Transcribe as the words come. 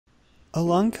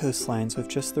Along coastlines with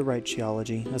just the right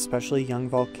geology, especially young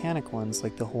volcanic ones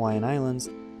like the Hawaiian Islands,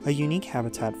 a unique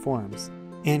habitat forms: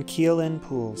 Anchialine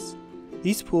pools.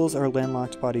 These pools are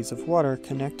landlocked bodies of water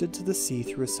connected to the sea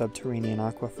through a subterranean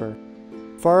aquifer.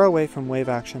 Far away from wave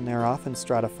action, they are often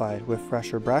stratified, with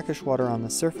fresher brackish water on the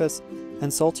surface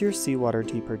and saltier seawater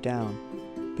deeper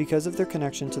down. Because of their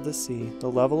connection to the sea,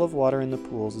 the level of water in the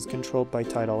pools is controlled by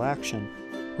tidal action,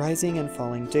 rising and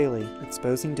falling daily,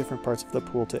 exposing different parts of the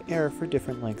pool to air for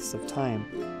different lengths of time.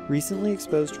 Recently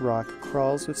exposed rock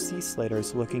crawls with sea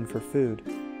slaters looking for food.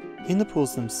 In the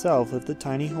pools themselves live the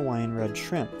tiny Hawaiian red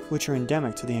shrimp, which are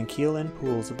endemic to the Anchialine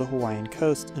pools of the Hawaiian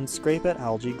coast and scrape at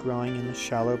algae growing in the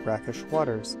shallow brackish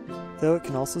waters, though it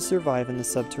can also survive in the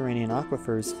subterranean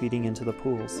aquifers feeding into the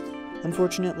pools.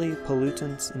 Unfortunately,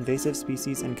 pollutants, invasive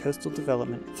species, and coastal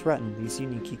development threaten these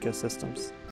unique ecosystems.